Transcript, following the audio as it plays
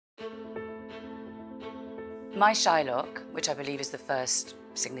My Shylock, which I believe is the first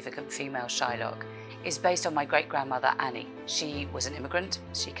significant female Shylock, is based on my great-grandmother Annie. She was an immigrant.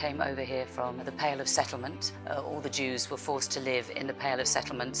 She came over here from the Pale of Settlement. All the Jews were forced to live in the Pale of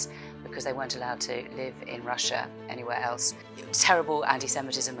Settlements because they weren't allowed to live in Russia anywhere else. Terrible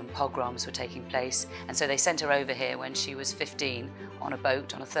anti-Semitism and pogroms were taking place, and so they sent her over here when she was 15 on a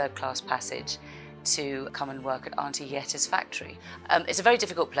boat on a third-class passage to come and work at Auntie Yetta's factory. It's a very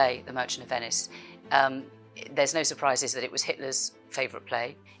difficult play, The Merchant of Venice. There's no surprises that it was Hitler's favourite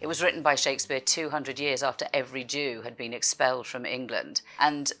play. It was written by Shakespeare 200 years after every Jew had been expelled from England,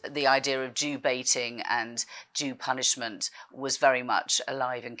 and the idea of Jew baiting and Jew punishment was very much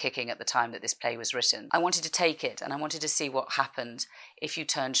alive and kicking at the time that this play was written. I wanted to take it and I wanted to see what happened if you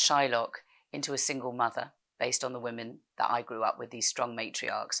turned Shylock into a single mother, based on the women that I grew up with, these strong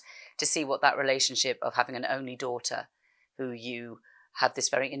matriarchs, to see what that relationship of having an only daughter who you have this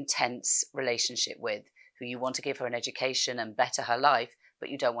very intense relationship with, who you want to give her an education and better her life, but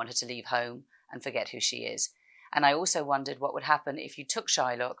you don't want her to leave home and forget who she is. And I also wondered what would happen if you took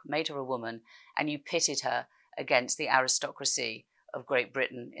Shylock, made her a woman, and you pitted her against the aristocracy of Great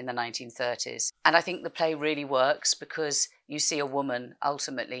Britain in the 1930s. And I think the play really works because you see a woman,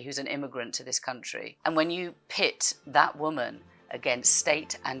 ultimately, who's an immigrant to this country. And when you pit that woman against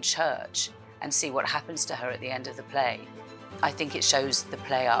state and church and see what happens to her at the end of the play, I think it shows the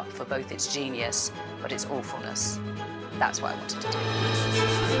play up for both its genius but its awfulness. That's what I wanted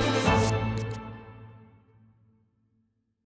to do.